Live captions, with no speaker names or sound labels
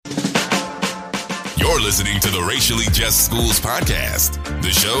You're listening to the Racially Just Schools podcast,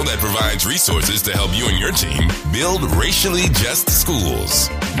 the show that provides resources to help you and your team build racially just schools.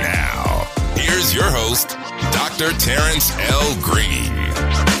 Now, here's your host, Dr. Terrence L. Green.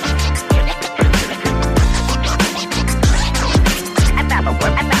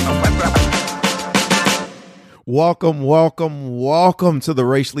 Welcome to the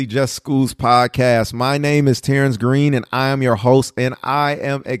Racially Just Schools podcast. My name is Terrence Green, and I am your host, and I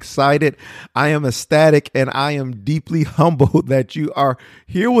am excited, I am ecstatic, and I am deeply humbled that you are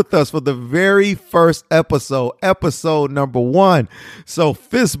here with us for the very first episode number 1. So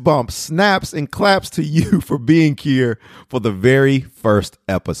fist bumps, snaps, and claps to you for being here for the very first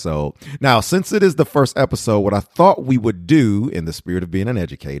episode. Now, since it is the first episode, what I thought we would do, in the spirit of being an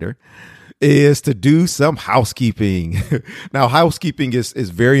educator, is to do some housekeeping. Now, housekeeping is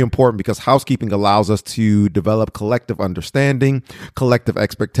very important because housekeeping allows us to develop collective understanding, collective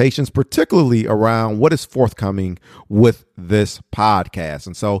expectations, particularly around what is forthcoming with this podcast.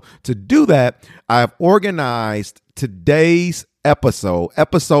 And so to do that, I've organized today's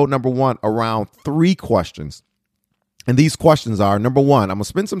episode number 1, around 3 questions. And these questions are, number 1, I'm going to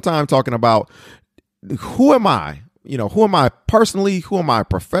spend some time talking about who am I? Who am I personally? Who am I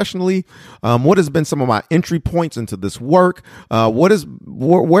professionally? What has been some of my entry points into this work?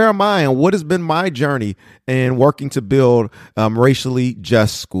 Where am I, and what has been my journey in working to build racially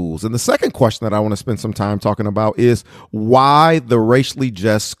just schools? And the second question that I want to spend some time talking about is why the Racially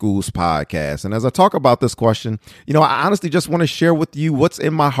Just Schools podcast. And as I talk about this question, I honestly just want to share with you what's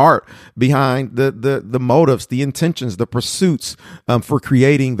in my heart behind the motives, the intentions, the pursuits for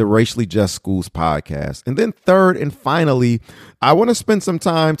creating the Racially Just Schools podcast. And then third and finally, I want to spend some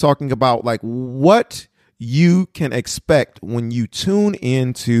time talking about what you can expect when you tune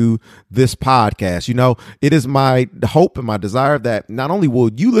into this podcast. It is my hope and my desire that not only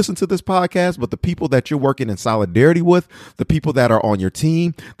will you listen to this podcast, but the people that you're working in solidarity with, the people that are on your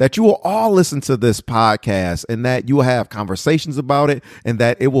team, that you will all listen to this podcast and that you will have conversations about it and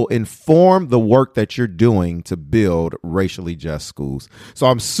that it will inform the work that you're doing to build racially just schools. So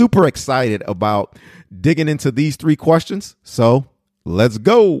I'm super excited about digging into these 3 questions. So let's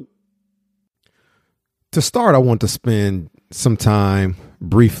go. To start, I want to spend some time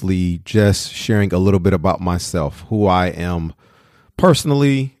briefly just sharing a little bit about myself, who I am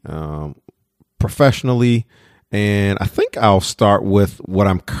personally, professionally, and I think I'll start with what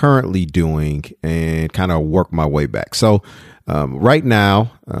I'm currently doing and kind of work my way back. So right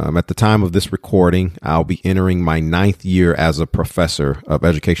now, at the time of this recording, I'll be entering my 9th year as a professor of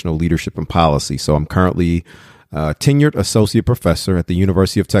educational leadership and policy. So I'm currently a tenured associate professor at the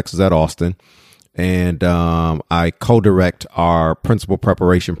University of Texas at Austin. And I co-direct our principal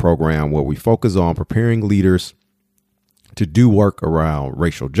preparation program where we focus on preparing leaders to do work around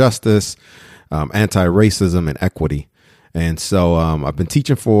racial justice, anti-racism, and equity. And so I've been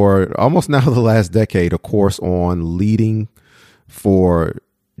teaching for almost now the last decade a course on leading for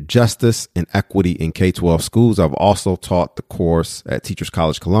justice and equity in K-12 schools. I've also taught the course at Teachers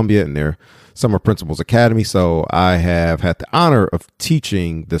College Columbia in their Summer Principals Academy. So I have had the honor of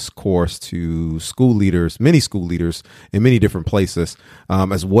teaching this course to school leaders, many school leaders in many different places.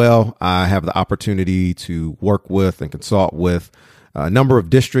 As well, I have the opportunity to work with and consult with a number of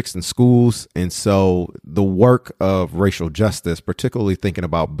districts and schools. And so the work of racial justice, particularly thinking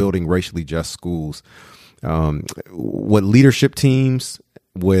about building racially just schools, with leadership teams,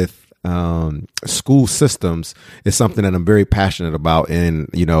 with school systems, is something that I'm very passionate about. And,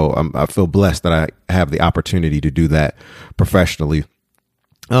 I feel blessed that I have the opportunity to do that professionally.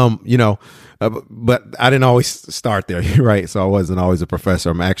 But I didn't always start there, right? So I wasn't always a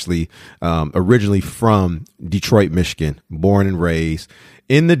professor. I'm actually originally from Detroit, Michigan, born and raised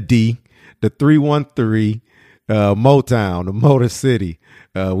in the 313, Motown, the Motor City.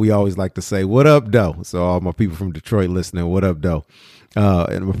 We always like to say, what up, though? So all my people from Detroit listening, what up, though?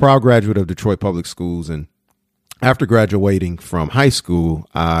 And I'm a proud graduate of Detroit Public Schools. And after graduating from high school,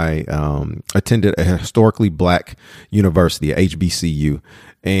 I attended a historically black university, a HBCU.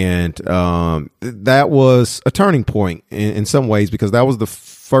 And that was a turning point in some ways, because that was the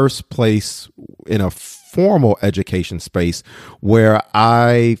first place in a formal education space where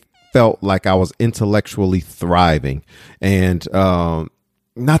I felt like I was intellectually thriving. And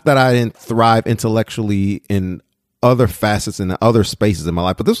not that I didn't thrive intellectually in other facets and other spaces in my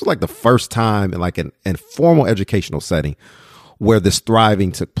life, but this was like the first time in like an informal educational setting where this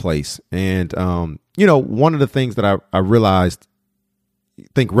thriving took place. And, one of the things that I realized,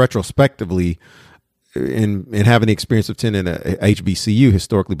 think retrospectively, in having the experience of attending a HBCU,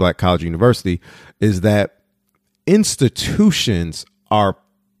 historically black college university, is that institutions are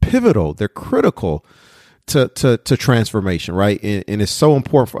pivotal. They're critical to transformation, right? And it's so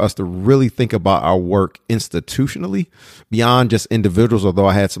important for us to really think about our work institutionally beyond just individuals. Although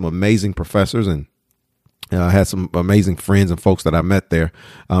I had some amazing professors and I had some amazing friends and folks that I met there.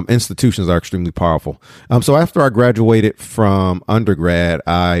 Institutions are extremely powerful. So after I graduated from undergrad,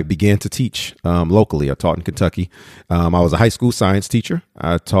 I began to teach locally. I taught in Kentucky. I was a high school science teacher.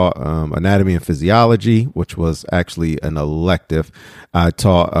 I taught anatomy and physiology, which was actually an elective. I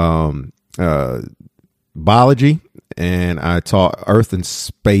taught biology, and I taught earth and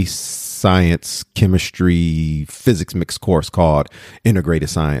space science, chemistry, physics mixed course called integrated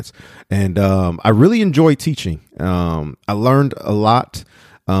science. And I really enjoyed teaching. I learned a lot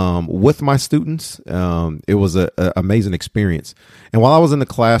with my students. It was an amazing experience. And while I was in the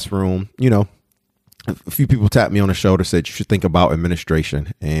classroom, a few people tapped me on the shoulder, said you should think about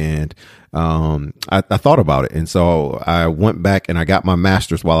administration. And I thought about it. And so I went back and I got my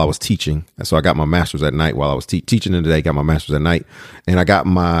master's while I was teaching. So I got my master's at night while I was teaching in the day, got my master's at night. And I got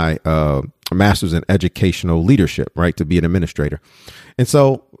my master's in educational leadership, right, to be an administrator. And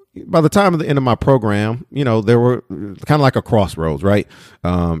so by the time of the end of my program, there were kind of like a crossroads, right?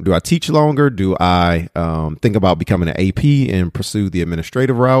 Do I teach longer? Do I think about becoming an AP and pursue the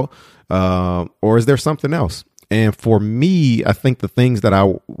administrative route? Or is there something else? And for me, I think the things that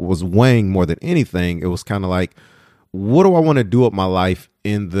I was weighing more than anything, it was kind of like, what do I want to do with my life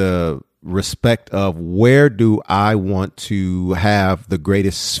in the respect of where do I want to have the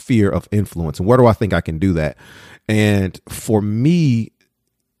greatest sphere of influence? And where do I think I can do that? And for me,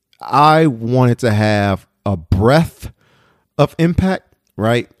 I wanted to have a breadth of impact,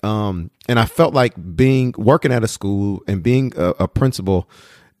 right? And I felt like working at a school and being a principal,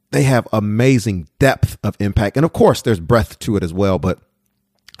 they have amazing depth of impact. And of course, there's breadth to it as well. But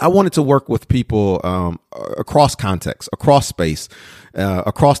I wanted to work with people across context, across space,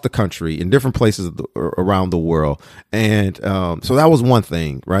 across the country, in different places around the world. And so that was one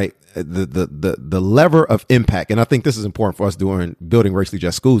thing, right? The lever of impact. And I think this is important for us doing building racially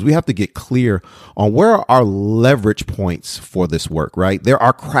just schools. We have to get clear on where are our leverage points for this work, right? There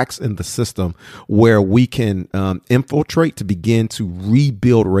are cracks in the system where we can infiltrate to begin to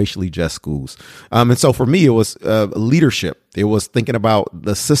rebuild racially just schools. And so for me, it was leadership. It was thinking about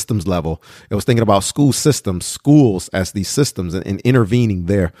the systems level. It was thinking about school systems, schools as these systems, and intervening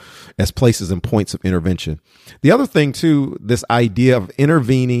there as places and points of intervention. The other thing, too, this idea of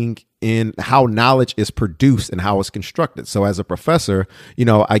intervening in how knowledge is produced and how it's constructed. So as a professor,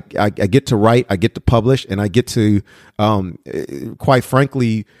 I get to write, I get to publish, and I get to, quite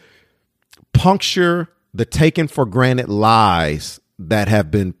frankly, puncture the taken for granted lies that have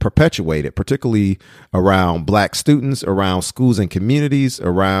been perpetuated, particularly around Black students, around schools and communities,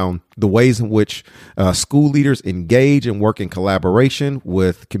 around the ways in which school leaders engage and work in collaboration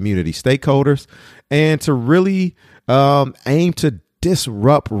with community stakeholders, and to really aim to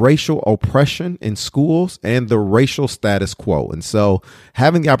disrupt racial oppression in schools and the racial status quo. And so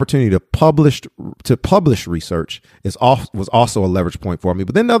having the opportunity to publish research was also a leverage point for me.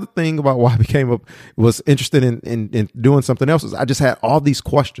 But then the other thing about why I was interested in doing something else is I just had all these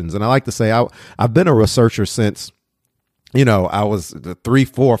questions. And I like to say I've been a researcher since I was 3,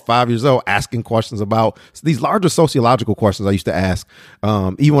 4, 5 years old asking questions about these larger sociological questions I used to ask,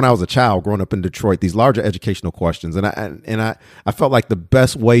 even when I was a child growing up in Detroit, these larger educational questions. And I felt like the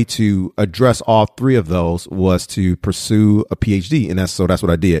best way to address all three of those was to pursue a PhD. And that's what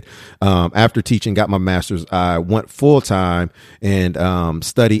I did. After teaching, got my master's, I went full time and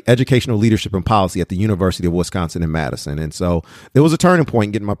studied educational leadership and policy at the University of Wisconsin in Madison. And so there was a turning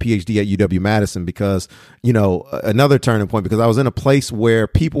point getting my PhD at UW-Madison because, another turning point because I was in a place where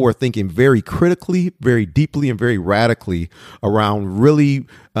people were thinking very critically, very deeply, and very radically around really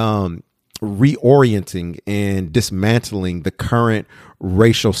reorienting and dismantling the current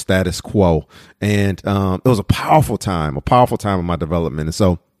racial status quo. And it was a powerful time in my development. And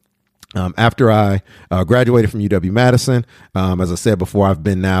so after I graduated from UW-Madison, as I said before, I've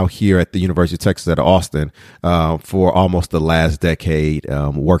been now here at the University of Texas at Austin for almost the last decade,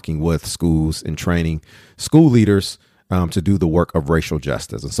 working with schools and training school leaders to do the work of racial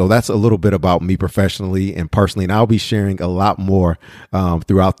justice. And so that's a little bit about me professionally and personally. And I'll be sharing a lot more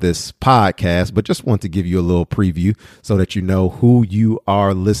throughout this podcast, but just want to give you a little preview so that you know who you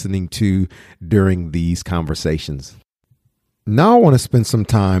are listening to during these conversations. Now I want to spend some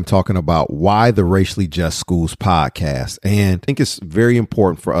time talking about why the Racially Just Schools podcast. And I think it's very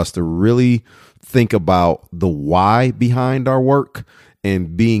important for us to really think about the why behind our work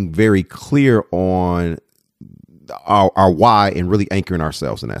and being very clear on our why and really anchoring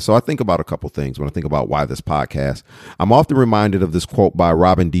ourselves in that. So I think about a couple things when I think about why this podcast. I'm often reminded of this quote by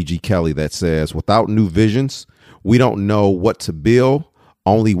Robin D.G. Kelly that says, "Without new visions, we don't know what to build,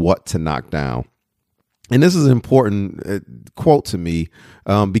 only what to knock down." And this is an important quote to me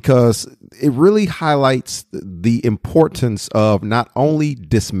because it really highlights the importance of not only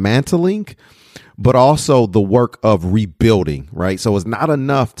dismantling, but also the work of rebuilding, right? So it's not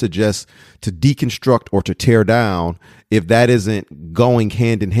enough to just to deconstruct or to tear down if that isn't going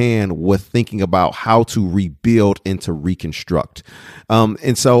hand in hand with thinking about how to rebuild and to reconstruct.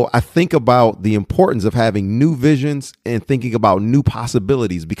 And so I think about the importance of having new visions and thinking about new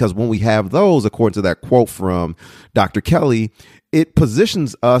possibilities, because when we have those, according to that quote from Dr. Kelly, it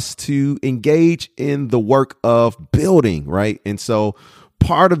positions us to engage in the work of building, right? And so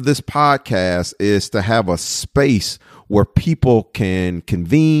part of this podcast is to have a space where people can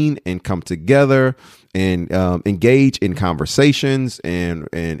convene and come together and engage in conversations and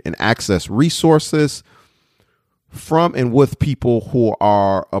access resources from and with people who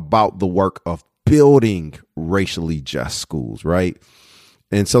are about the work of building racially just schools, right?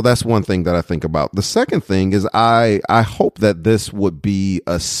 And so that's one thing that I think about. The second thing is I hope that this would be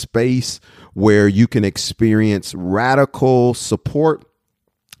a space where you can experience radical support,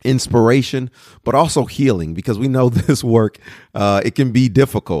 inspiration, but also healing, because we know this work, it can be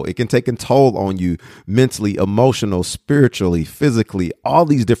difficult. It can take a toll on you mentally, emotional, spiritually, physically, all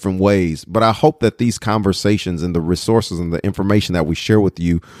these different ways. But I hope that these conversations and the resources and the information that we share with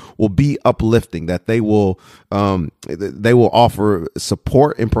you will be uplifting, that they will offer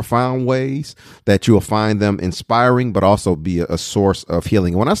support in profound ways, that you will find them inspiring, but also be a source of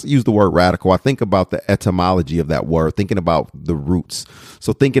healing. When I use the word radical, I think about the etymology of that word, thinking about the roots.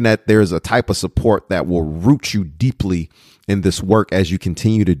 So thinking that there's a type of support that will root you deeply in this work as you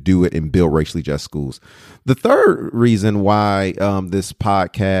continue to do it and build racially just schools. The third reason why this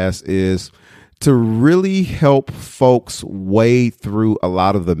podcast is to really help folks wade through a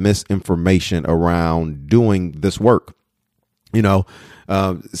lot of the misinformation around doing this work. You know,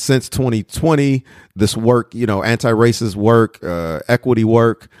 since 2020, this work, anti-racist work, equity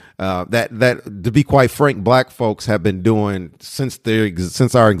work, that to be quite frank, Black folks have been doing since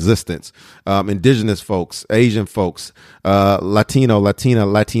our existence. Indigenous folks, Asian folks, Latina,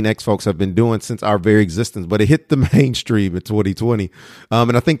 Latinx folks have been doing since our very existence, but it hit the mainstream in 2020.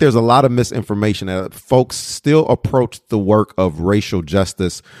 And I think there's a lot of misinformation that folks still approach the work of racial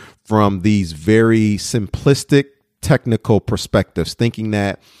justice from these very simplistic, technical perspectives, thinking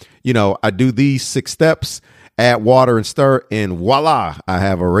that, I do these 6 steps, add water and stir, and voila, I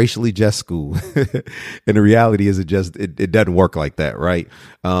have a racially just school. And the reality is it doesn't work like that, right?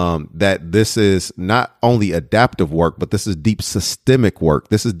 That this is not only adaptive work, but this is deep systemic work.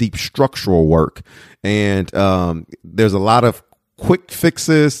 This is deep structural work. And there's a lot of quick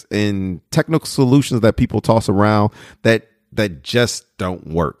fixes and technical solutions that people toss around that just don't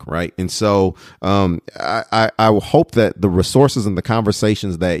work, right? And so I hope that the resources and the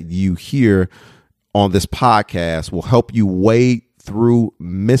conversations that you hear on this podcast will help you wade through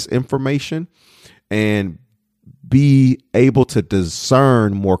misinformation and be able to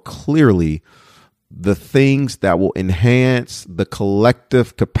discern more clearly the things that will enhance the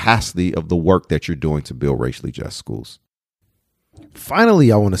collective capacity of the work that you're doing to build racially just schools.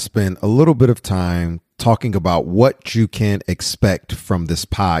 Finally, I want to spend a little bit of time talking about what you can expect from this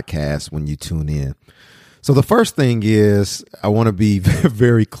podcast when you tune in. So the first thing is I want to be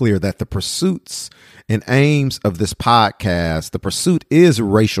very clear that the pursuits and aims of this podcast, the pursuit is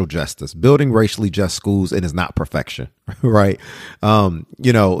racial justice, building racially just schools, and is not perfection, right? I'm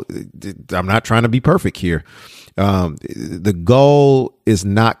not trying to be perfect here. The goal is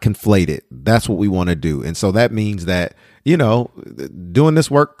not conflated. That's what we want to do. And so that means that, doing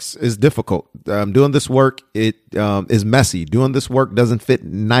this work is difficult. Doing this work, it is messy. Doing this work doesn't fit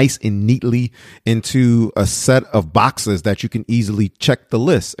nice and neatly into a set of boxes that you can easily check the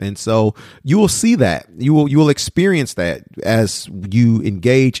list. And so you will see that. You will experience that as you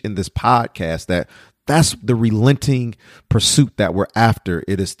engage in this podcast, that's the relenting pursuit that we're after.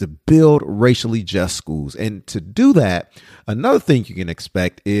 It is to build racially just schools. And to do that, another thing you can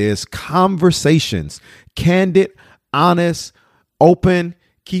expect is conversations, candid, honest, open,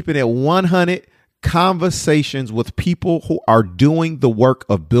 keeping it 100 conversations with people who are doing the work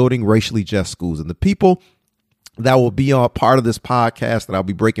of building racially just schools. And the people that will be a part of this podcast that I'll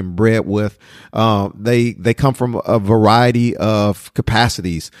be breaking bread with, they come from a variety of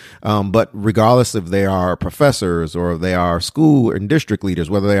capacities. But regardless if they are professors or they are school and district leaders,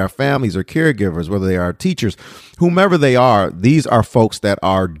 whether they are families or caregivers, whether they are teachers, whomever they are, these are folks that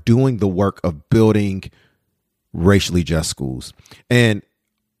are doing the work of building racially just schools. And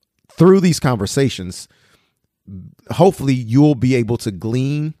through these conversations, hopefully you'll be able to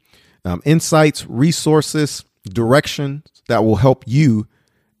glean insights, resources, direction that will help you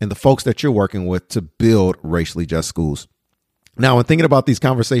and the folks that you're working with to build racially just schools. Now, when thinking about these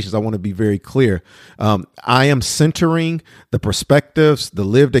conversations, I want to be very clear. I am centering the perspectives, the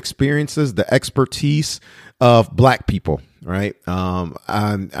lived experiences, the expertise of Black people. Right. I'm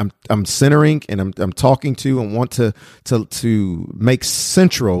centering and I'm talking to and want to make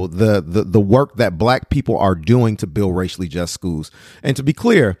central the work that Black people are doing to build racially just schools. And to be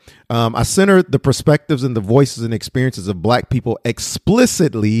clear, I center the perspectives and the voices and experiences of Black people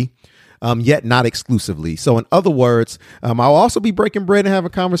explicitly, yet not exclusively. So in other words, I'll also be breaking bread and having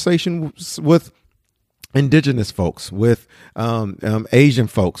conversations with Indigenous folks, with Asian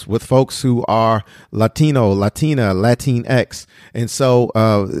folks, with folks who are Latino, Latina, Latinx. And so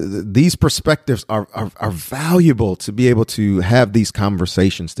these perspectives are valuable to be able to have these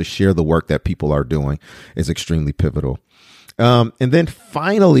conversations, to share the work that people are doing is extremely pivotal. And then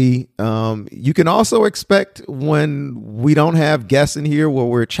finally, you can also expect when we don't have guests in here where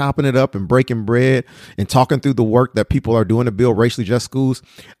we're chopping it up and breaking bread and talking through the work that people are doing to build racially just schools,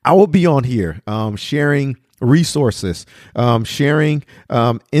 I will be on here sharing resources, sharing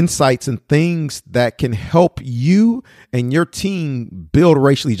insights and things that can help you and your team build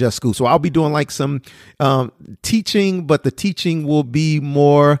racially just schools. So I'll be doing like some teaching, but the teaching will be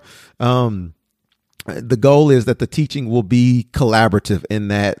more the goal is that the teaching will be collaborative in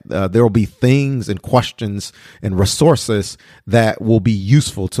that there will be things and questions and resources that will be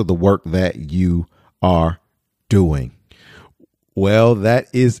useful to the work that you are doing. Well, that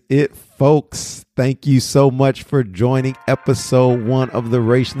is it, folks. Thank you so much for joining episode 1 of the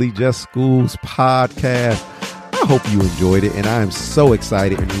Racially Just Schools podcast. I hope you enjoyed it, and I am so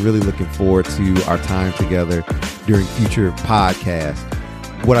excited and really looking forward to our time together during future podcasts.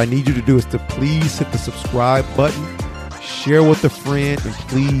 What I need you to do is to please hit the subscribe button, share with a friend, and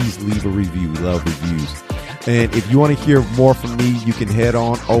please leave a review. We love reviews. And if you want to hear more from me, you can head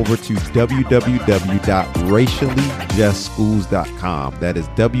on over to www.raciallyjustschools.com. That is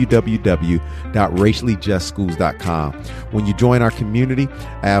www.raciallyjustschools.com. When you join our community,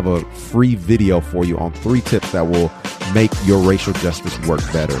 I have a free video for you on 3 tips that will make your racial justice work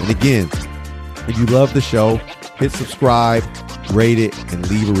better. And again, if you love the show, hit subscribe, rate it, and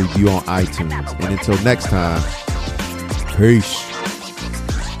leave a review on iTunes. And until next time, peace.